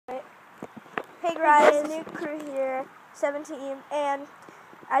Hey guys, new crew here, 17, and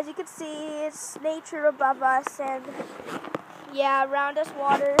as you can see, it's nature above us, and yeah, around us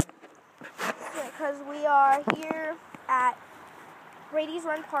water, because we are here at Brady's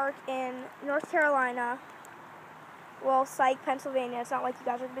Run Park in North Carolina. Well, Psych, Pennsylvania. It's not like you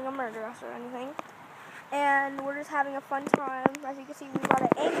guys are going to murder us or anything. And we're just having a fun time. As you can see, we brought an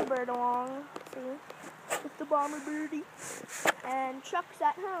angry bird along. See? With the bomber birdie. And Chuck's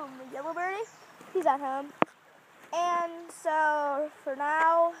at home. The yellow birdie, he's at home. And so, for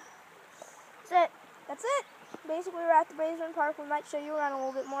now, that's it. Basically, we're at the Brady's Run Park. We might show you around a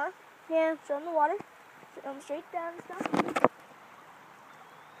little bit more. Yeah. Show them the water. Show them straight down and stuff.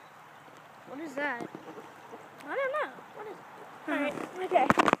 What is that? I don't know. What is it? Alright. Okay.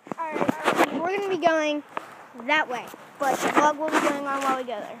 Alright. We're going to be going that way, but the vlog will be going on while we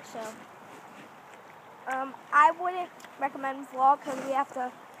go there, so. I wouldn't recommend vlog because we have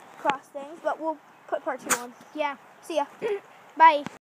to cross things, but we'll put part 2 on. Yeah. See ya. Bye.